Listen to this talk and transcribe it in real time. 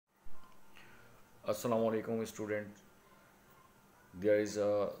Assalamu alaikum student. There is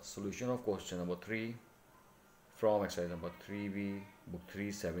a solution of question number 3 from exercise number 3B book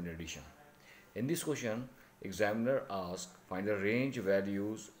 3 7 edition. In this question, examiner asks find the range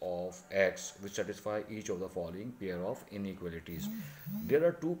values of x which satisfy each of the following pair of inequalities. There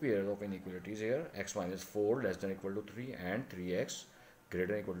are two pairs of inequalities here, x minus 4 less than equal to 3 and 3x greater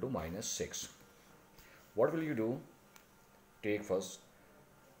than equal to minus 6. What will you do? Take first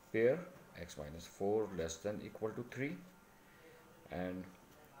pair x minus 4 less than equal to 3, and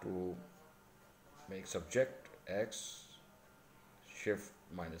to make subject x, shift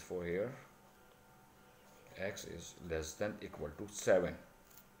minus 4 here, x is less than equal to 7.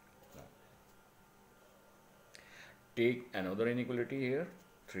 Now, take another inequality here,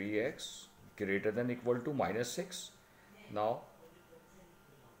 3x greater than equal to minus 6. Now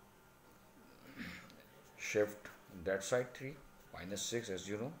shift that side 3, minus 6, as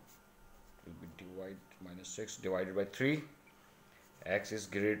you know, will be divide minus 6 divided by 3. X is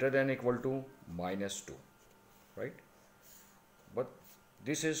greater than equal to minus 2, right? But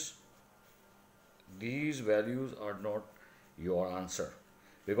these values are not your answer,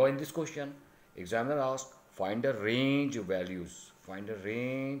 because in this question examiner asks find the range values,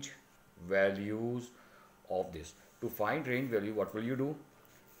 of this. To find range value, what will you do?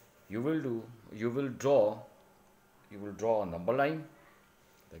 You will draw a number line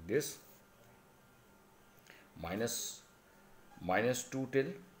like this, minus 2 till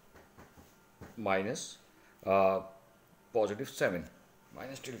minus positive 7,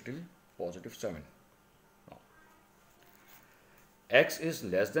 till positive 7. Now, x is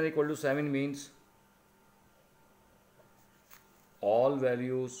less than equal to 7 means all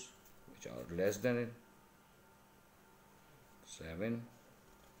values which are less than 7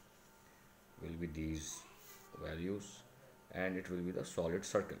 will be these values, and it will be the solid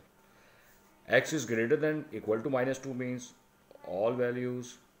circle. X is greater than equal to minus 2 means all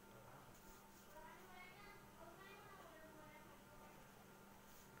values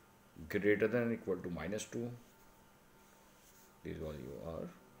greater than equal to minus 2, these values are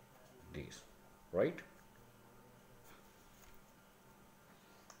these, right?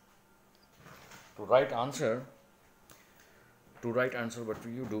 To write answer, what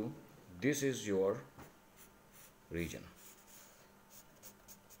will you do? This is your region,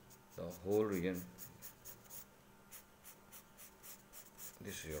 the whole region.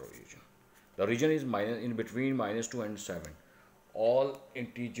 This is your region. The region is in between minus 2 and 7. All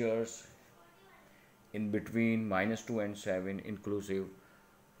integers in between minus 2 and 7 inclusive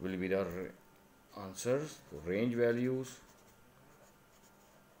will be the answers. Range values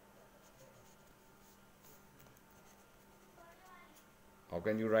how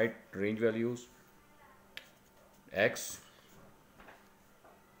can you write range values? X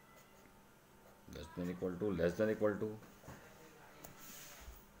less than equal to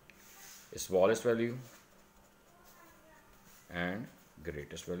smallest value and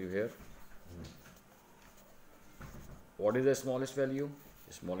greatest value here. What is the smallest value?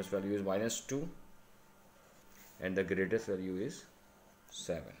 The smallest value is minus 2 and the greatest value is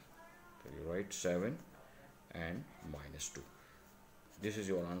 7. So you write 7 and minus 2. This is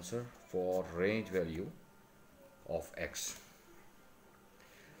your answer for range value of x.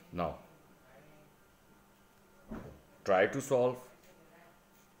 Now try to solve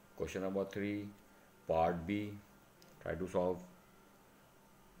question number 3 part B. Try to solve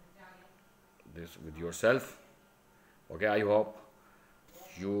this with yourself. Okay, I hope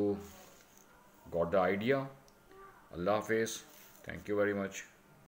you got the idea. Allah Hafiz. Thank you very much.